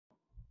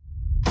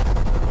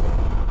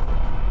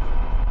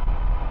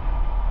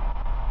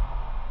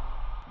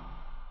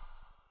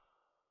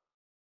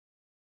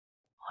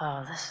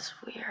Oh, this is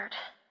weird.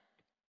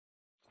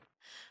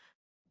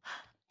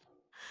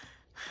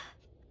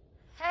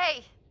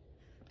 Hey!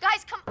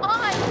 Guys, come on!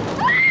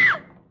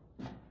 Ah!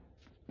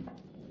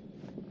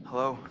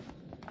 Hello?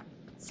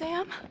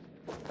 Sam?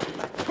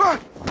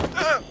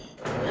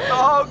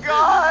 Oh,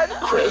 God!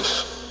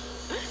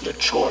 Chris, the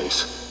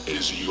choice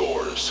is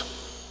yours.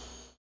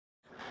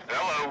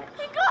 Hello?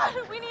 My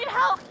God, we need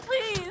help,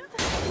 please!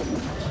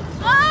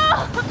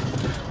 Oh!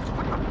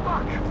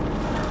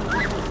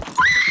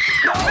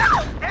 No!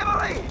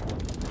 Emily!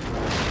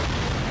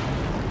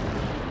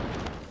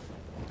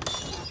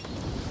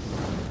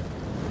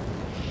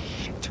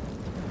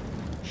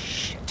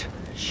 Shit.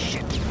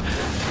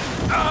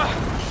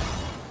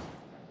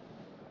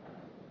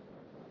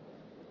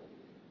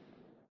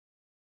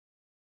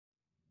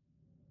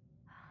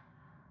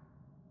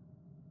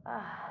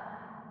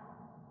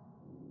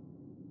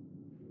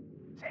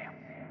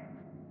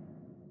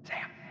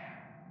 Sam,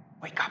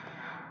 wake up.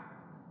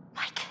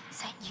 Mike,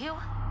 is that you?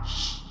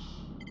 Shh.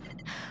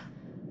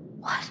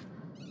 What?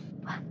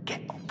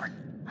 Get open.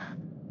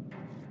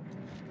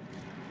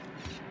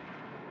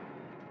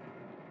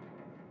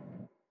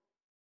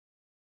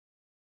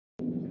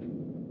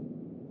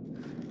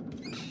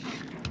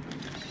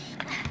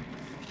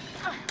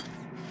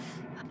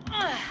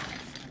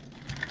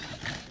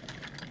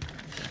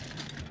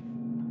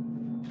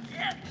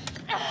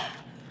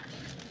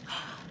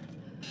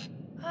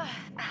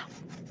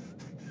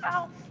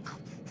 Ow.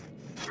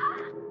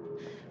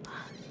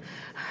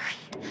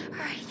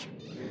 Hurry.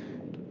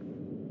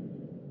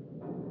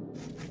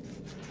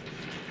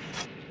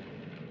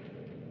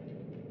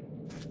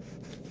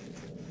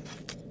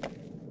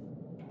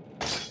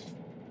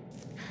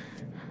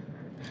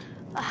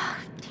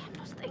 Damn,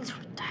 those things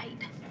were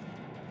tight.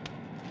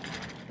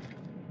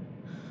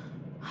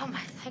 Oh my,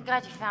 thank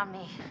God you found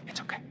me.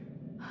 It's okay.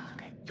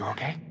 Okay. You're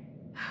okay?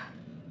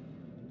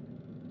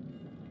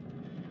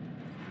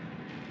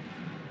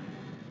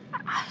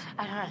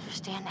 I don't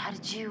understand. How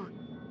did you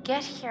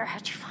get here?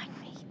 How'd you find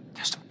me?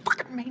 There's some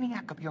fucking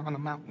maniac up here on the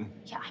mountain.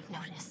 Yeah, I've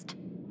noticed.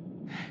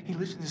 He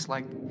lives in this,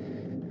 like,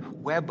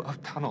 web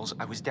of tunnels.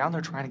 I was down there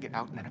trying to get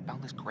out, and then I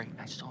found this grate,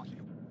 and I saw you.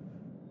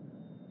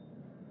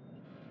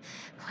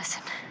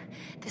 Listen,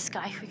 this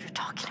guy who you're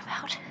talking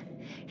about,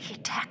 he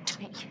attacked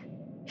me.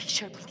 He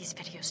showed me these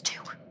videos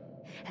too.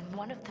 And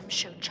one of them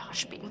showed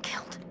Josh being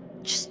killed.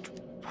 Just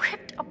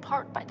ripped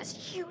apart by this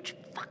huge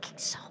fucking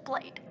saw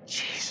blade.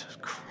 Jesus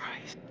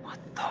Christ. What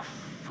the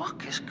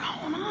fuck is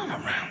going on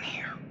around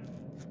here?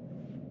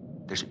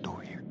 There's a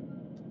door here.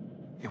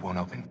 It won't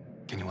open.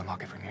 Can you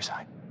unlock it from your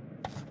side?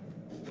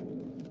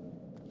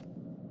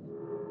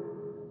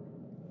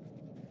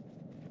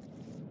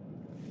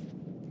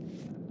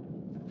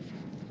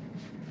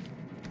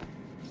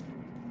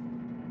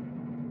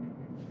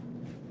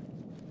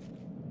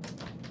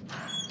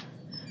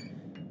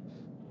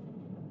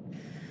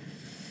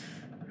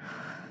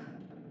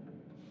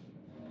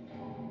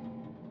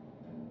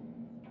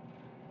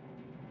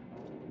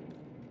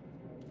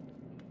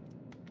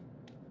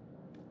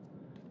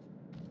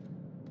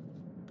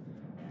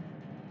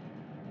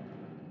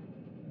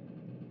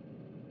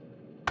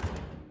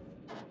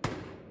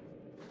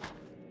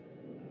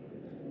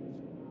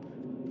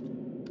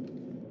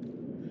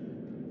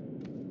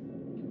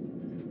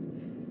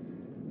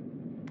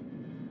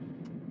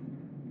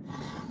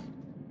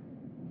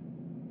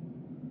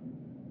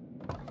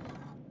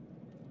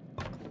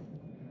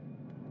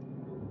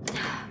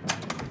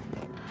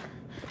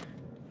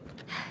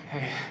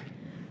 Hey.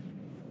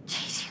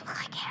 Jeez, you look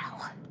like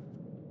hell.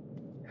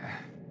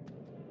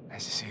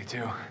 Nice to see you,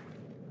 too.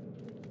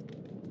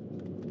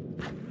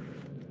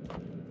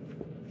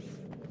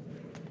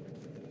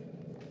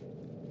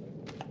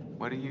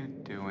 What are you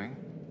doing?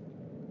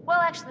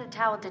 Well, actually, the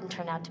towel didn't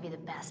turn out to be the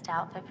best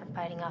outfit for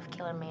fighting off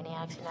killer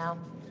maniacs, you know?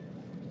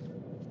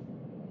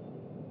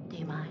 Do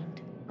you mind,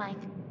 Mike?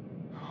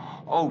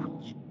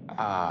 Oh,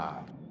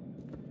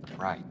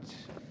 right.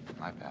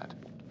 My bad.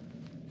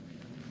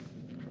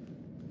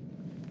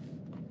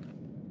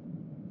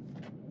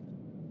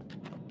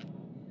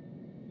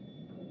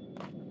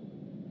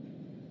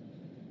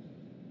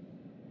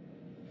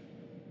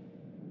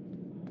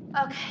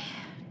 Okay,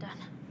 done.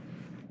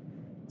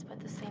 Let's put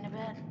this thing to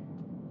bed.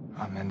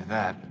 I'm into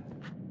that.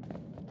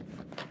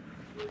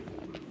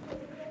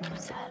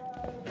 What's that?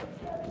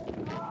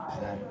 Is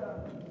that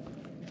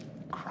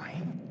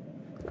crying?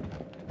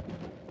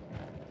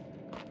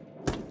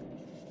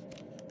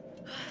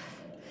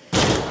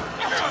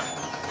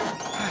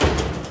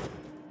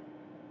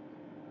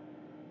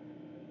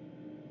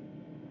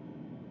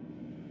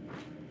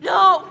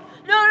 No!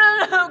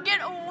 No!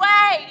 Get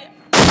away!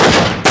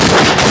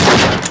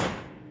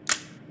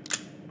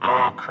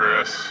 Oh,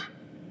 Chris.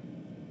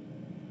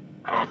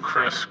 Oh,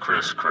 Chris.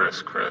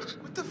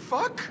 What the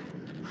fuck?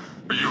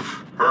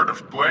 You've heard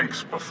of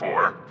blinks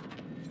before.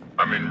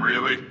 I mean,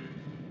 really?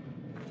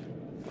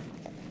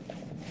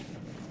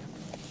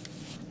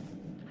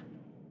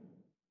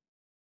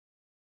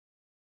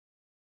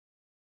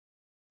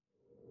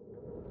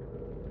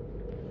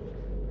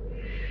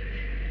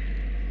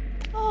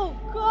 Oh,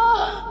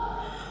 God!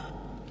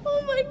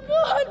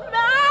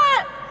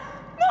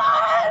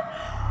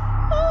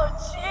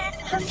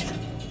 fast.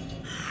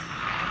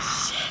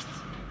 Shit.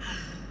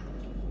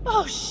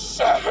 Oh,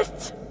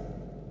 shit.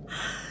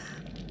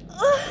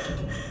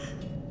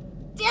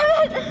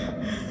 Damn it.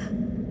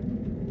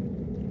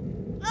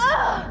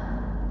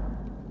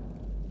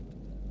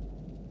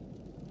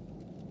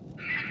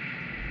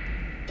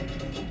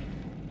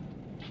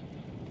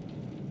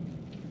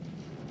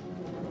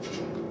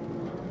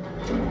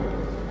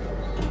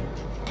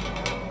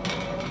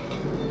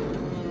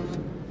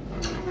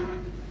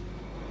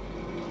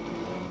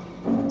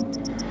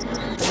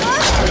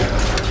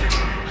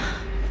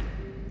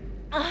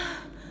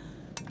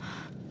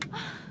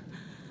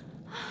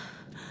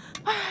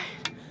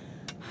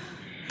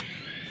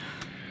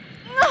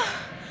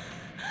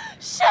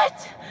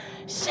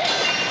 Shit!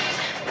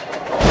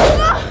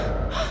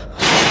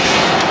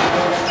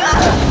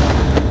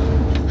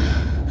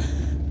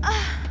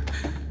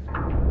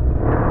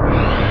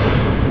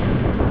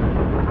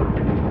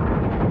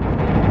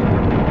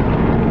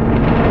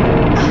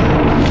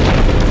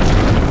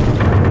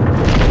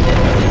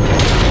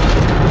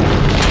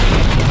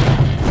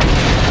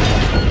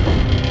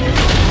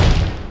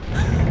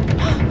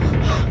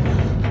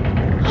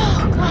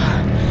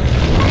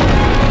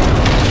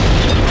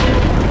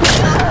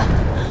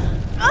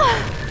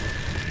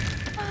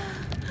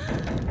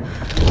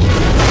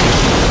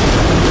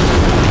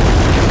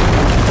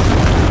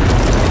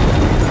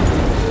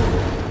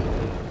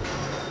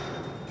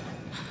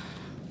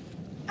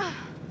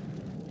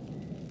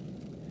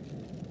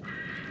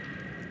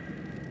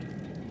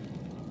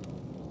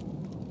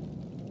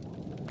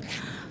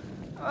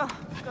 Oh,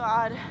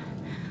 God.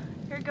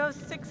 Here goes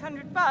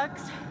 $600.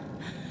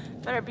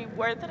 Better be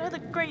worth it. I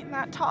look great in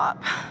that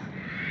top.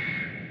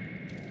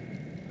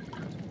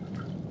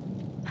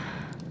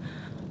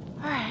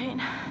 All right.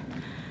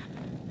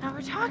 Now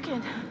we're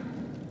talking.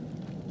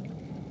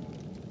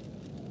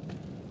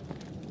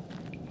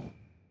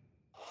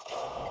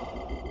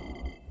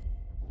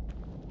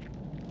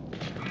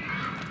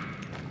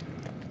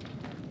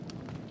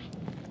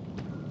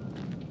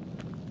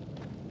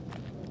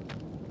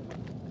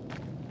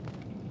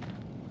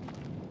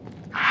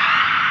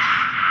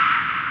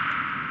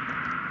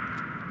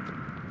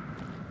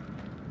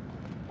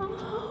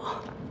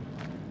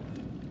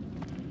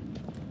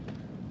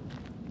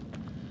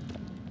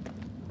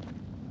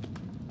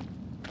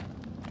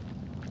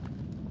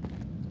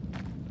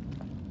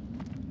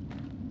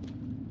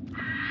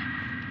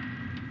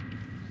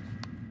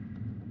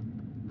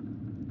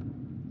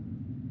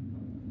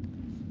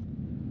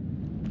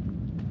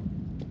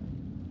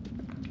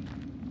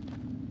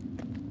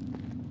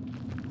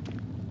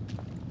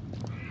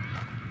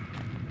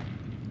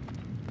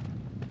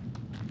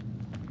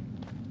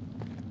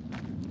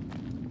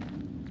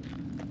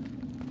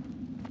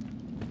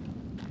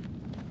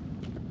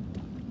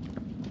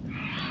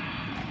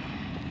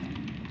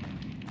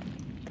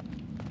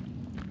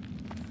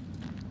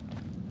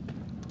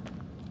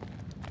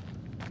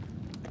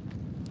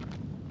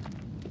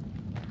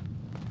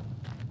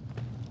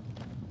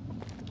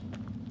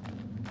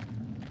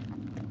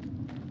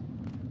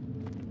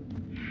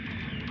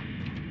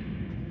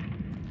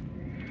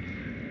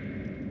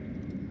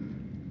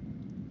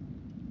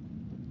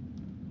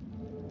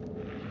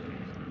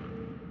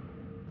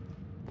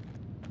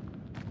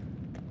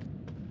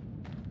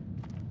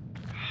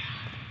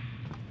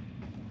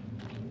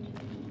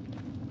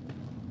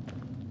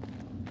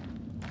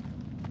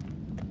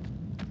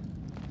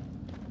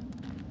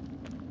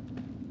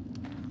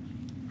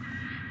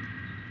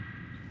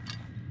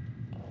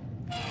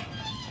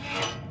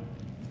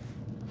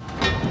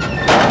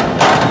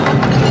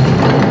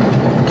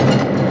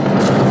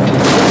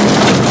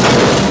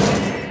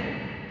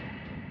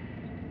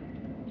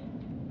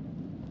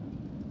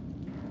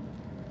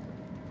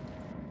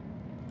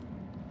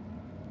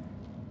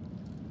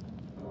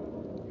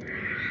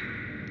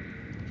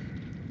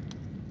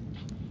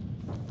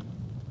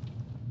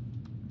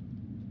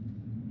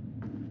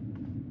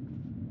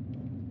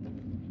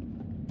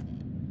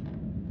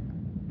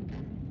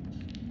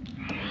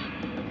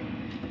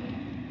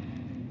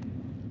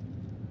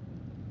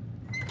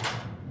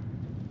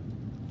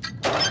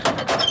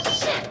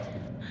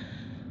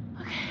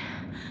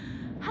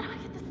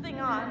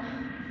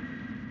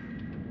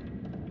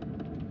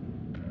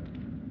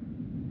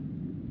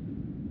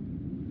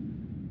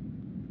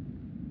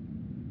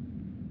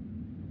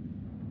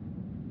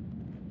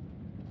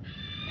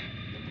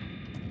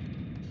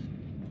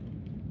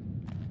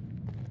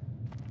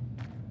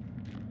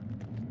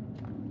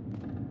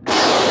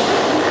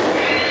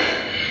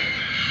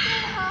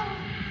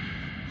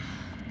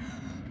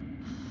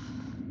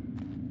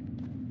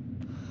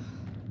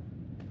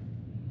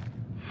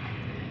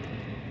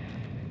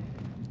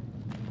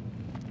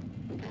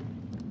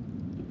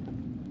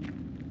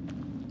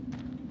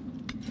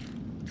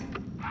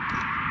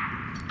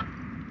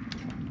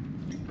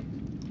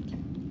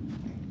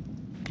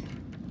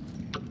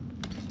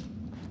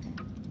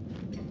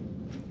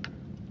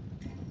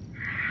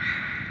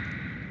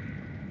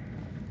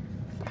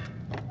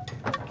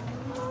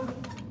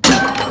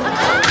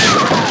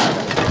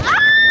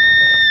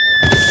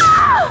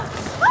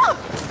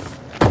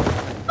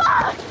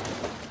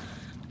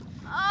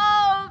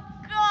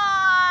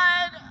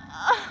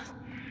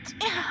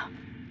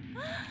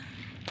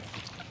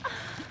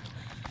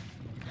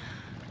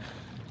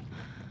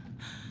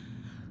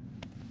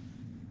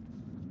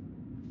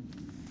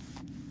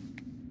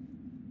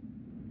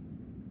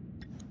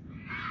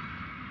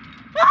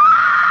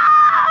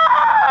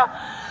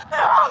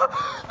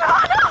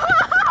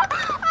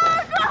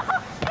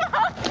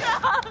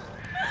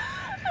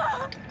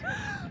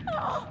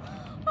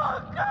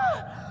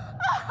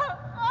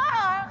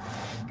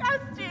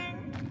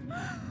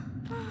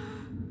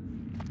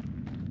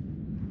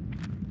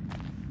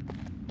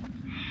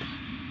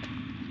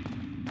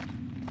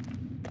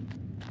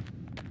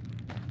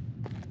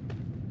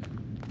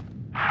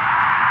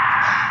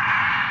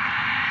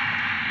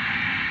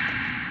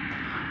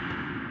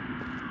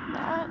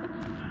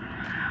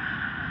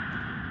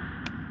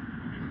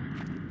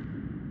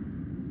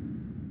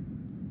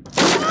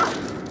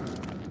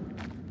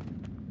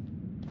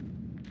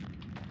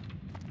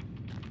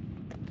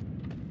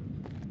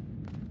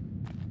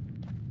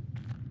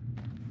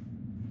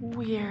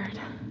 weird.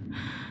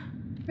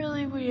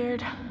 Really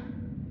weird.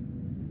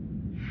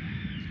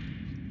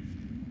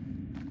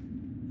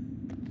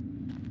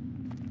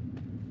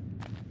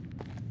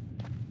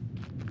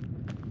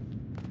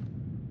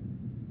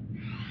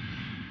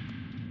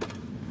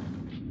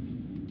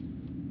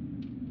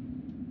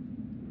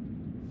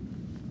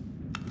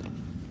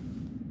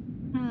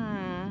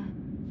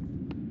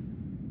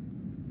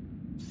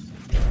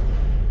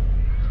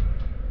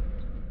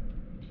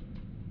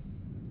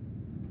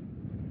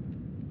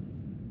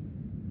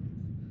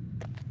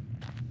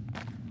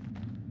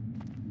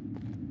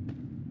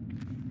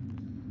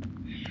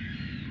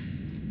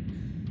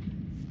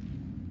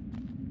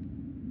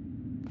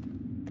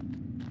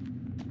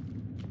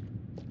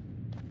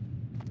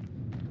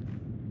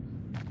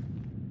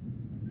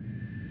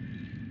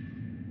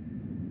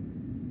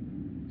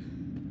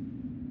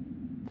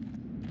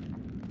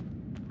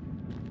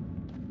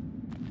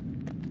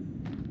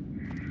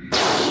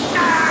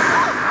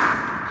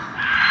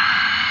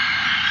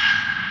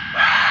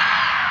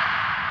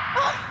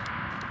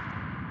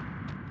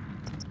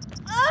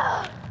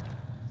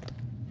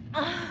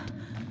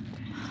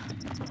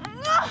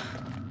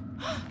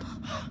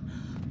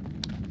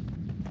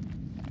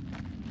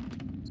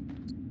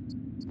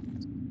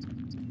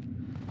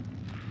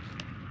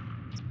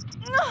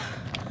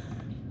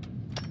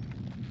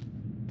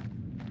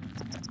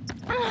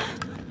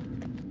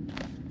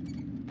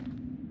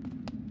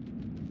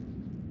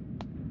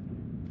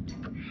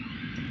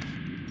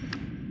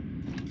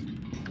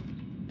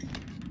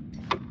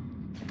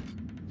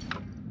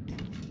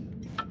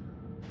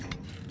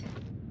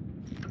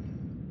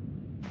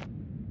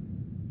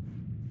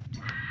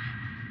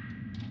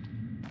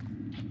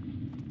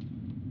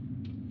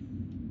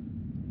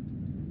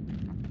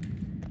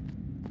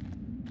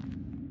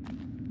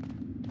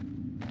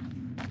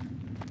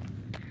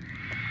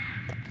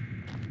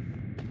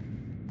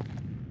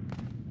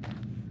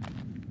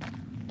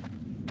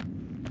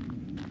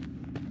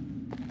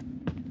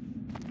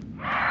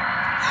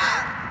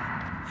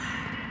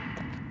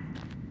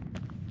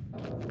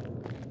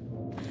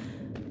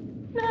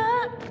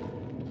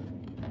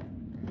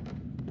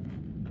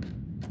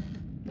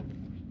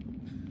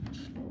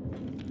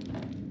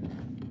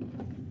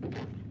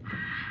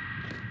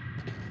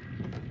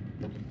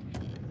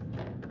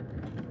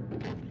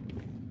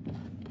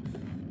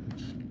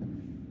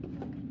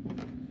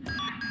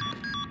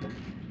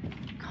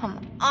 Come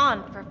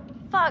on, for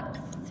fuck's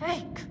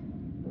sake.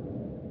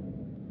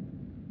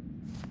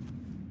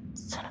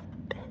 Son of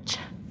a bitch.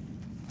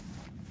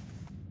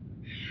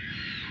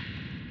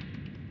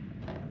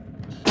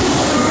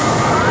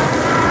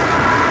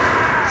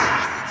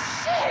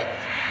 Shit!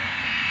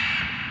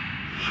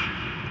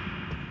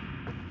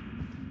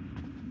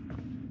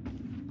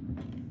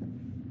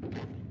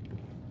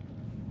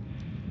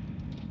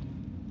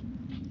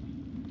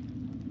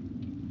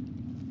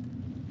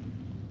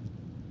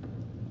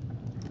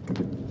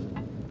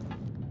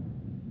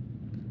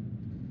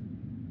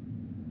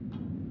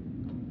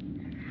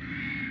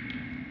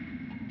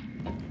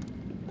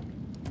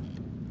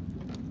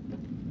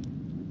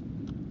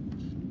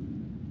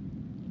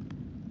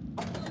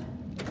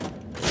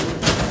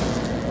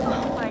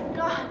 Oh my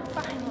god,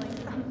 finally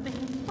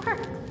something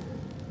works.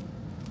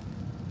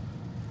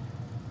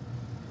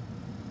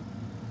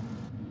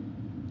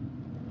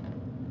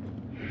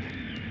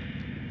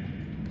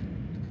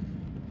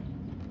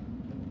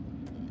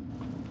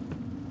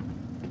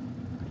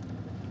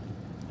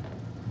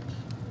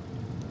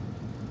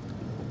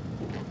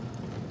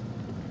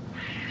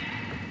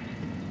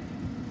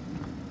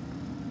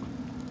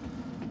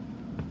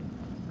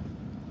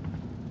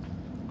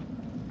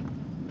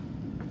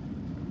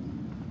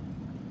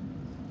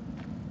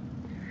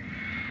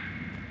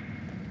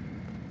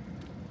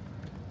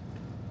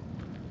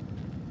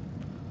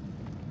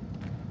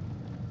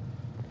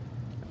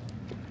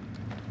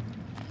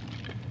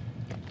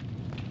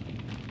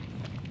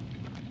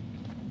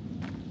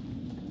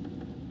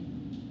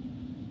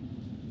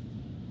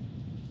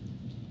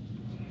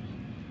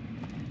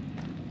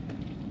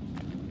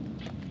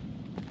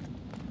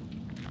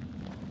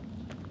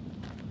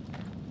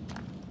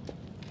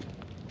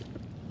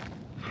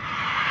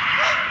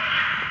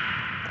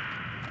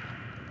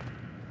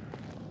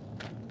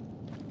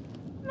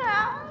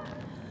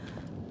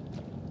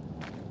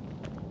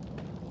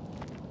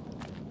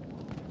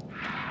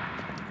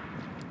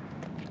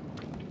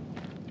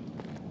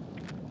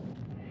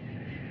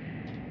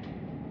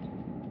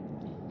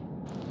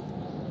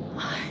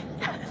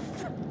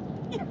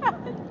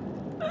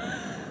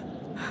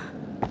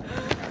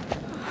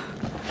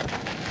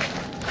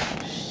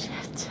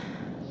 Shit.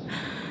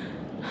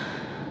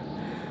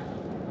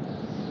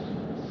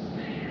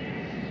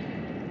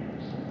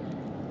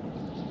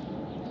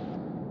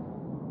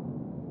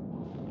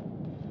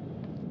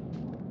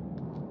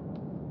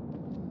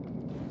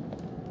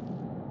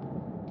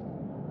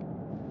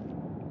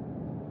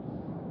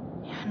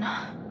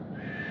 Anna.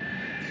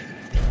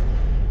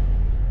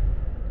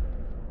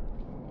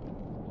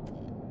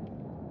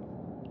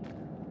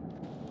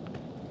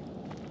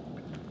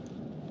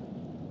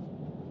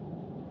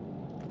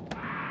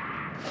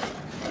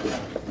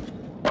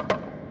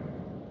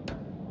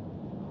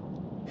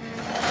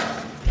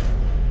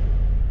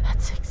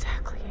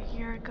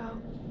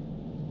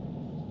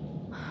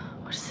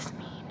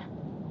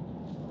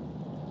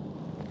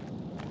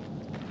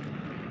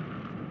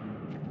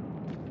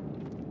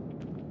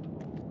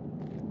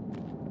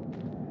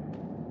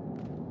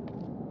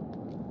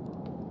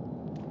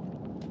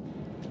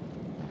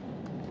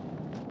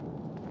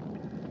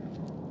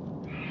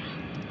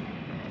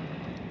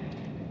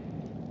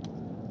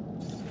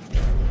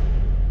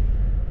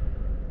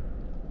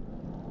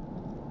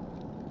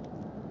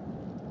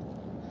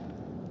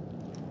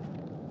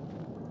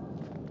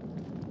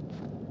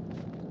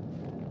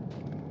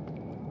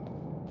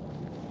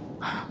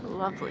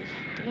 Lovely.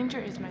 Danger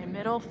is my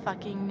middle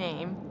fucking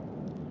name.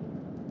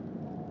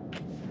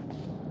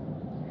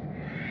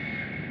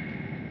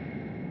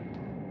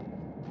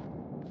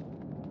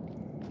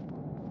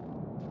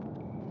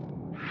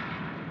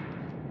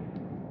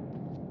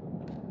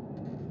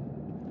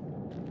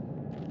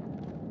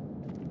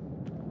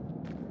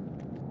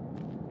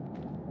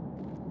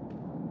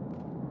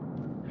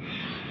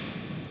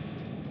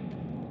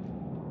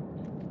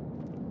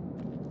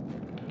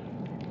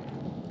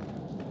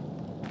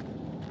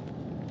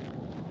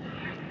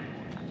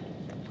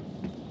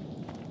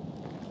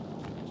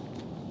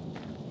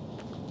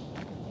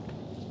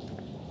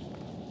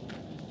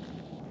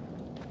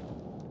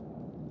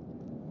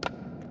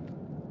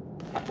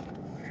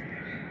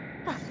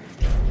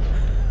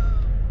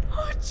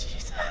 Oh,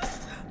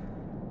 Jesus.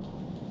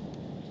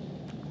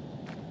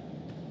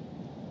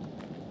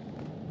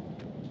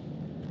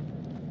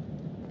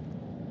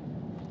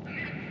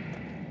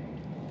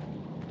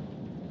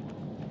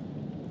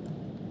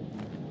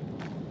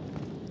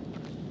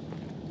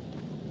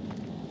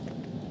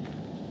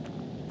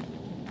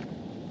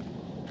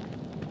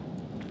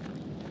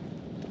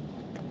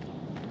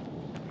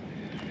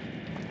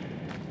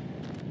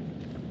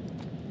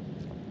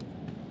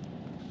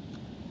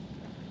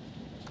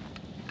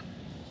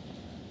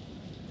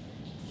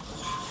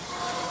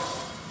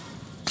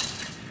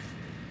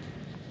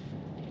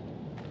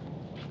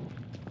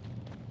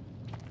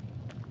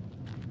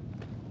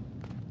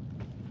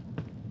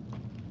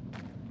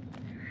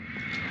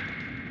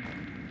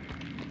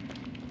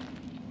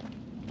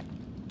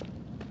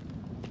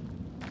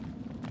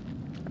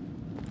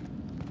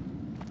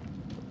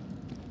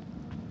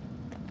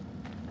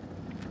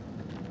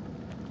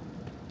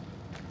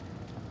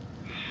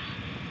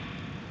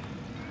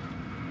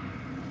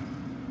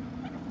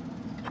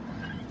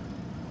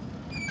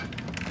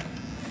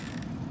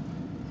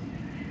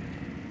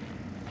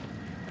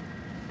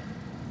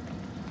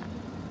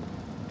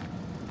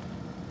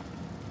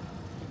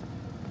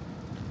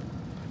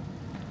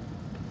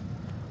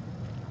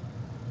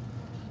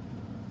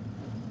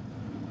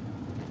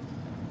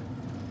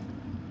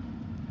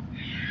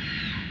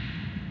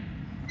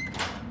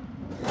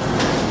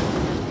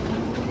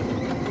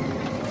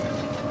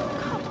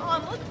 Come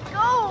on, let's go.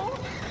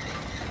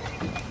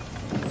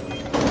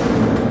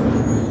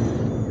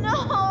 No.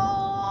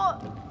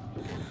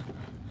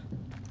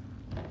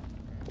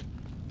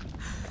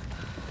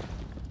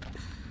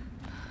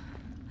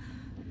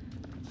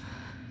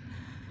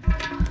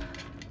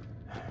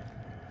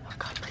 Oh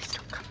God, please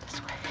don't come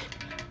this way.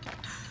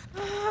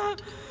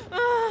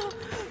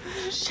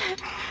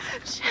 Shit.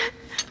 Shit.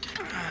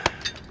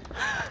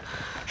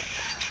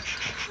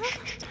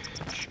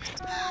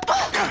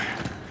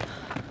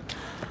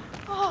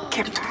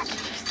 Get back.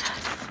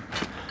 Jesus.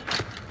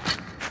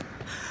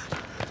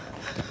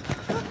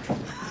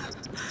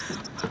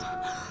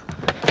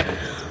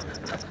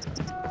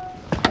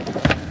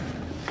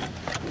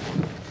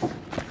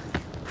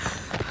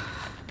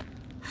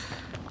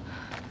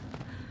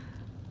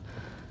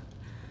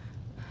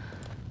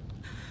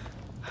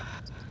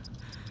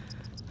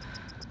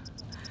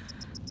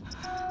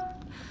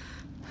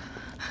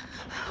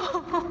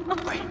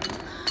 Wait.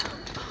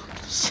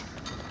 Shit.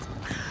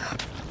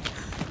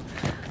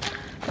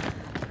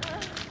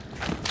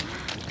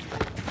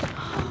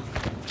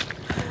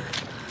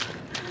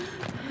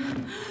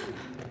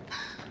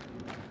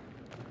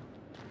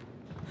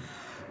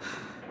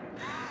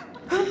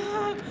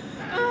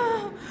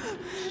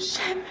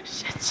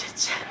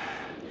 Shit.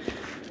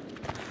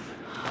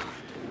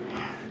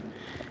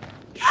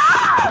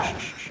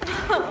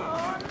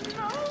 Oh,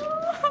 no.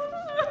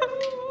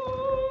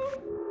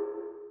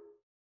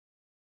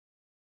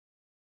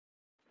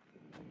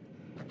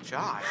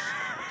 Josh.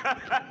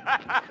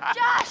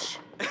 Josh!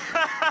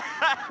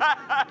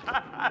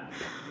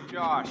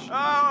 Josh.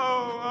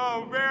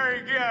 Oh, very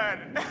good.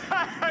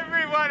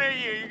 Every one of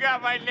you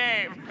got my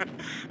name.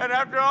 And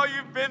after all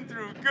you've been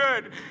through,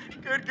 good.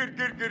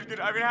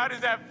 I mean, how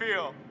does that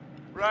feel,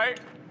 right?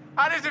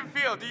 How does it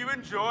feel? Do you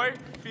enjoy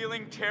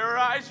feeling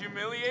terrorized,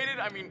 humiliated?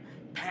 I mean,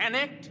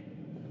 panicked?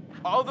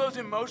 All those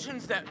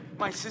emotions that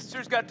my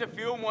sisters got to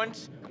feel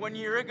 1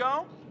 year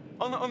ago?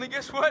 Only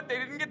guess what? They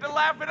didn't get to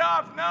laugh it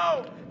off.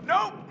 No,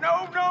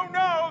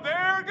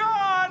 they're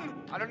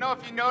gone. I don't know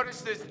if you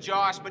noticed this,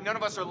 Josh, but none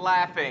of us are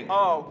laughing.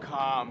 Oh,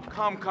 come.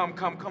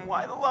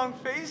 Why the long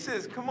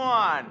faces? Come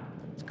on.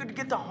 It's good to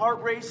get the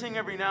heart racing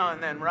every now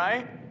and then,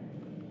 right?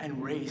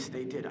 And race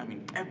they did. I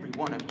mean, every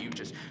one of you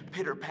just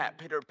pitter-pat.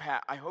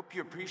 I hope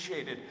you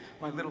appreciated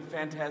my little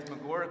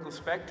phantasmagorical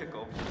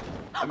spectacle.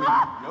 I mean,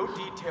 no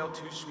detail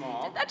too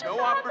small, Did that just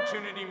no happen?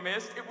 opportunity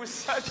missed. It was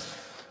such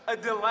a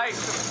delight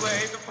to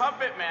play the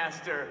puppet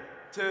master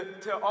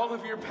to all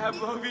of your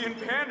Pavlovian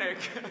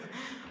panic.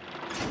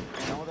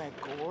 And all that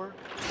gore,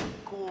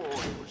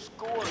 it was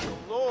gore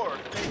galore,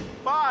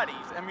 fake bodies.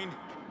 I mean,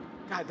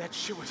 God, that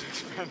shit was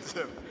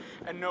expensive.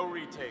 And no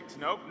retakes.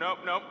 Nope,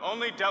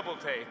 only double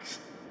takes.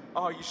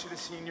 Oh, you should have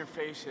seen your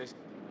faces.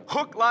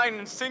 Hook, line,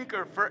 and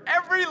sinker for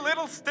every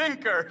little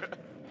stinker.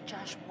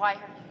 Josh, why are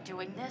you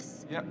doing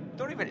this? Yeah,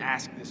 don't even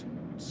ask this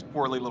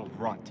squirrely little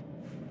runt.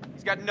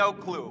 He's got no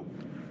clue.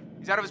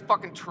 He's out of his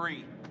fucking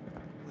tree.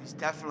 Well, he's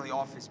definitely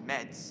off his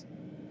meds.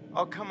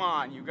 Oh, come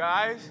on, you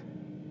guys.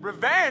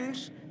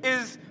 Revenge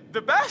is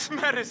the best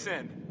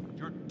medicine.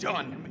 You're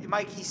done.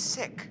 Mike, he's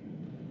sick.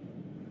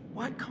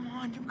 What? Come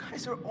on, you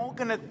guys are all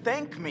gonna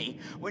thank me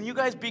when you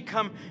guys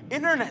become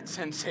internet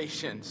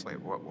sensations.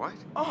 Wait, what?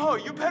 Oh,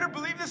 you better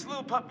believe this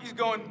little puppy's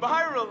going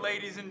viral,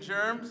 ladies and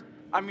germs.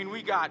 I mean,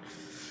 we got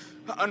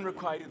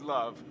unrequited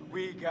love.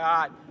 We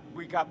got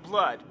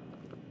blood.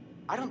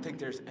 I don't think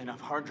there's enough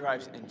hard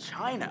drives in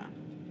China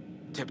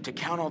to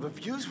count all the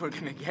views we're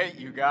gonna get,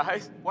 you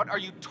guys. What are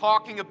you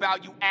talking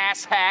about, you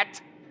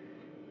asshat?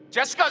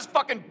 Jessica's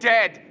fucking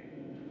dead.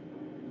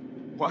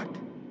 What?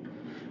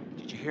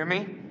 Did you hear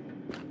me?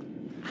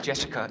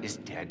 Jessica is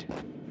dead.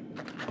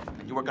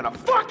 And you are gonna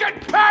fucking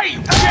pay,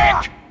 you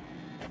dick!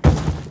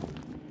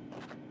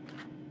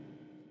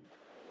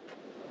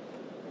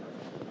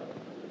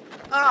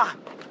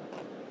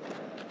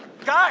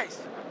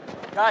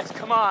 Guys,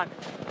 come on.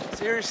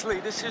 Seriously,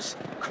 this is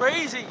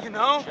crazy, you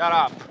know? Shut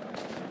up.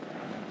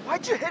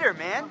 Why'd you hit her,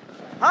 man?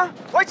 Huh?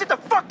 Why'd you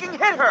have to fucking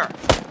hit her?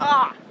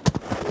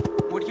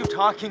 What are you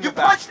talking You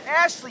about? punched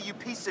Ashley, you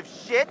piece of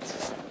shit!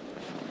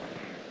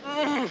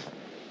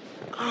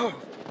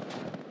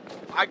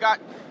 I got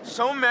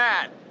so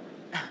mad.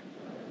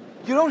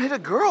 You don't hit a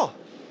girl.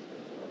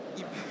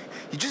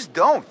 You just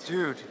don't.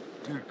 Dude,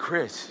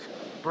 Chris,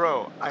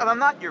 bro, I'm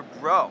not your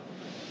bro.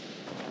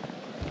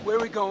 where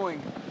are we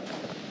going?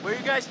 Where are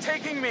you guys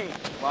taking me?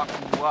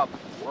 Locking you up,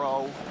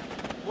 bro.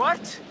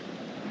 What?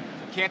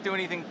 Can't do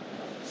anything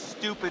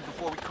stupid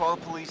before we call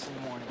the police in the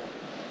morning.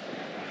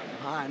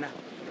 Come on.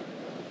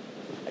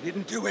 I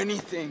didn't do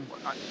anything.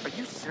 Are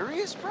you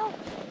serious, bro?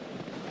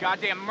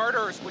 Goddamn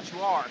murderer is what you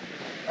are.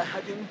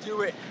 I didn't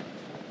do it.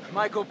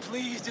 Michael,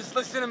 please, just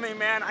listen to me,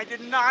 man. I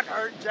did not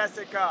hurt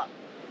Jessica.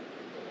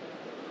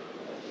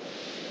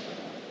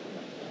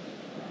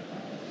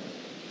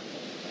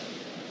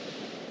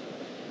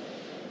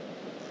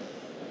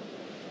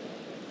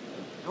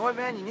 You know what,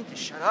 man? You need to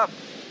shut up.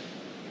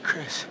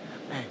 Chris,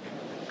 hey,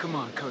 come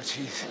on,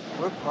 Cochise.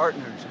 We're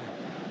partners.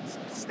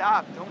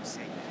 Stop. Don't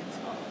say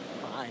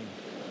that. Fine.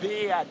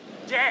 Be a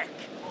dick.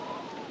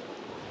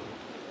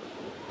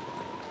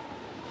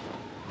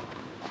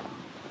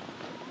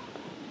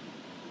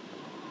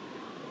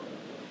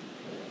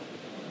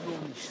 You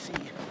only see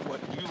what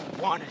you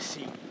want to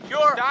see.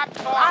 You're Stop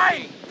talking.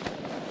 lying.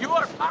 You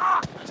are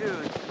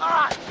Dude.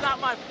 It's not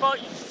my fault.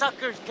 You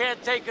suckers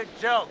can't take a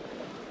joke.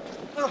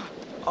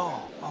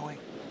 Oh, wait.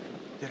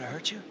 Did I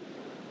hurt you?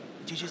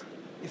 Did you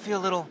feel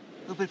a little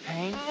bit of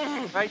pain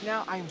right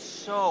now? I am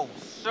so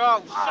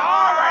sorry.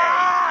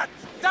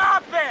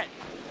 Stop it!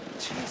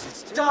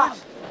 Jesus, dude. Stop!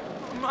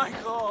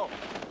 Michael,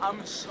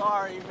 I'm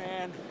sorry,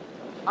 man.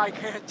 I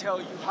can't tell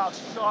you how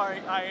sorry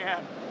I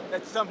am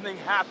that something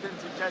happened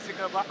to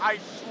Jessica, but I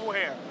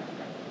swear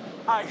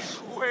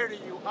to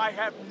you, I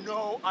have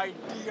no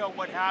idea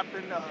what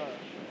happened to her.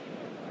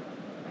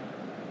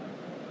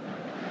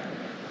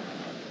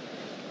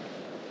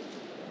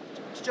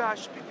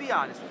 Josh, be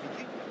honest with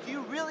me. Do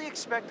you really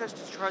expect us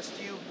to trust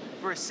you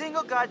for a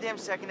single goddamn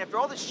second after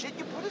all the shit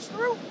you put us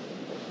through?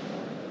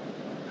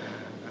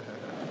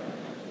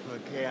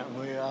 But can't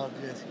we all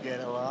just get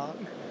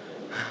along?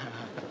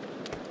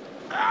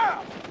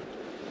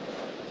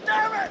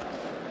 Damn it!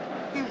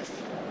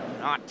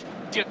 Not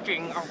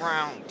dicking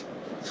around.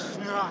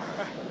 No.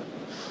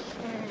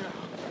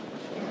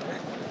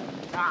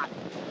 Not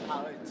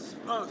how it's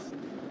supposed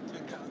to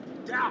go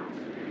down.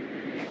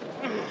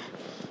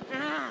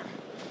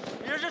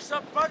 You're just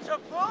a bunch of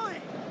bullies.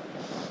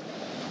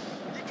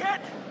 You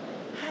can't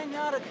hang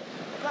out a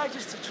guy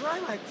just to try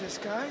like this,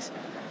 guys.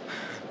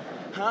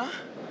 Huh?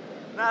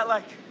 Not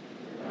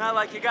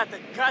like you got the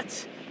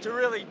guts to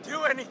really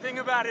do anything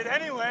about it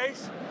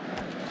anyways.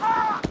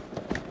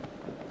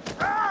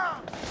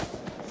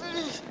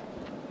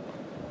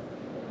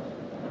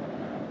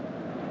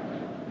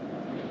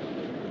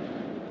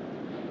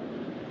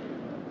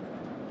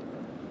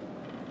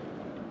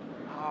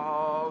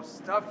 Oh,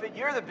 stuff it.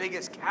 You're the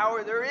biggest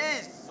coward there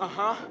is.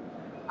 Uh-huh.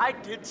 I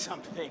did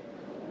something.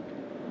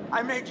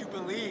 I made you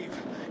believe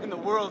in the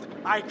world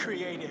I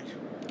created.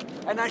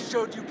 And I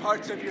showed you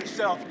parts of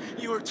yourself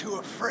you were too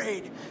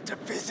afraid to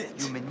visit.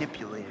 You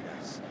manipulated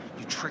us.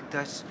 You tricked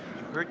us.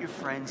 You hurt your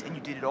friends. And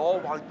you did it all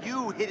while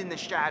you hid in the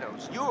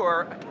shadows.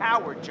 You're a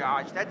coward,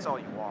 Josh. That's all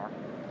you are.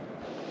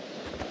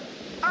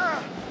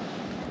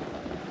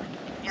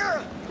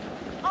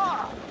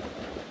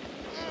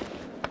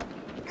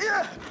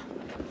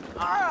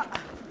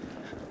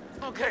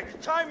 Okay,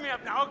 tie me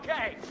up now,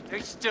 okay. Stay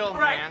still,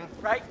 Right, man.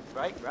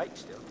 right,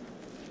 still.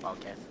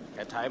 Okay,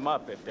 can tie him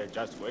up if they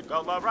just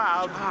wiggle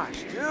around.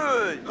 Gosh,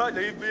 dude.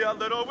 Leave me a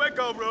little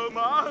wiggle room,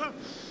 huh?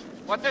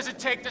 What does it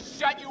take to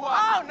shut you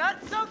up? Oh,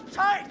 not so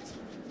tight,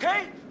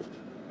 okay?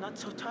 Not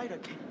so tight,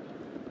 okay?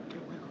 Okay,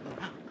 wiggle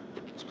around.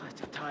 Those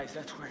plastic ties,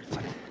 that's where it's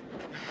at.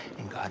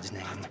 In God's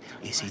name,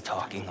 is he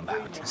talking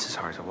about? This is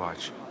hard to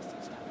watch.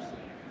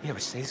 You ever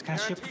say this kind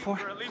of shit before?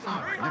 For at least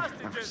Oh, 3 I've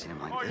never hostages seen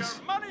him like or this.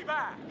 your money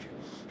back.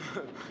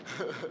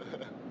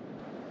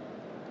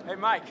 Hey,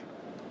 Mike.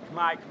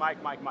 Mike.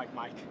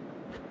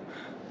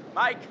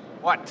 Mike,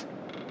 What?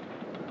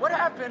 what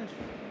happened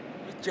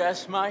with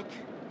Jess, Mike?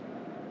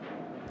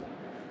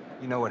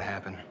 You know what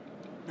happened.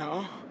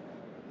 No,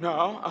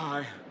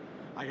 I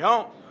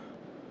don't.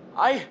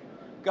 I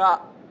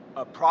got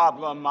a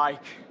problem,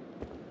 Mike.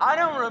 I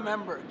don't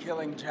remember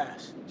killing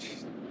Jess.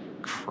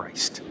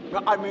 Christ.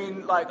 I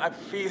mean, like, I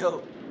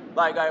feel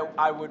like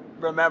I would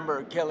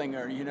remember killing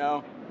her, you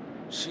know?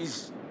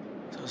 She's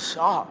so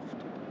soft.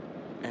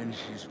 And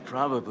she's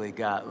probably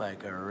got,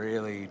 like, a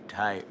really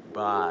tight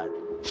bod.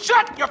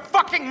 Shut your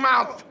fucking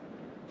mouth!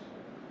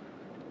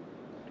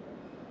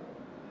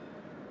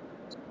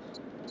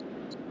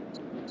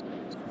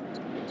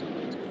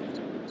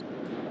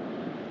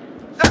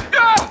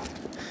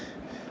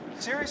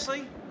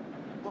 Seriously?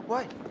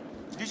 What?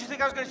 Did you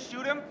think I was gonna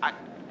shoot him? I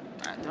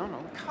don't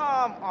know.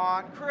 Come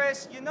on,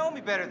 Chris. You know me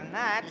better than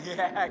that.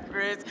 Yeah,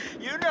 Chris,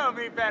 you know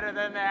me better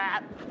than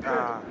that.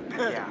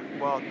 Yeah.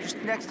 Well, just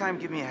next time,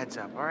 give me a heads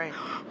up, all right?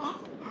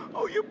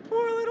 Oh, you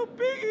poor little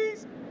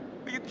piggies.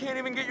 You can't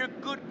even get your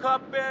good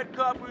cop, bad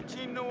cop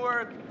routine to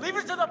work. Leave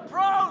it to the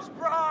pros,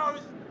 bros!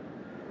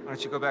 Why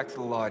don't you go back to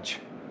the lodge?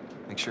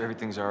 Make sure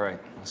everything's all right.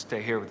 I'll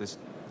stay here with this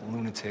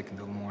lunatic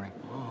until the morning.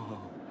 Oh,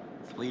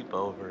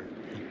 sleepover.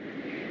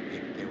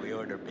 Can we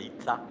order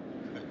pizza?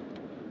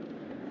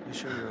 You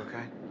sure you're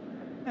okay?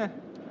 Yeah.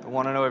 I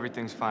want to know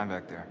everything's fine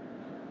back there.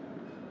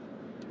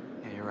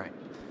 Yeah, you're right.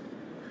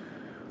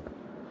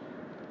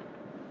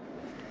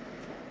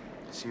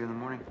 See you in the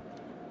morning.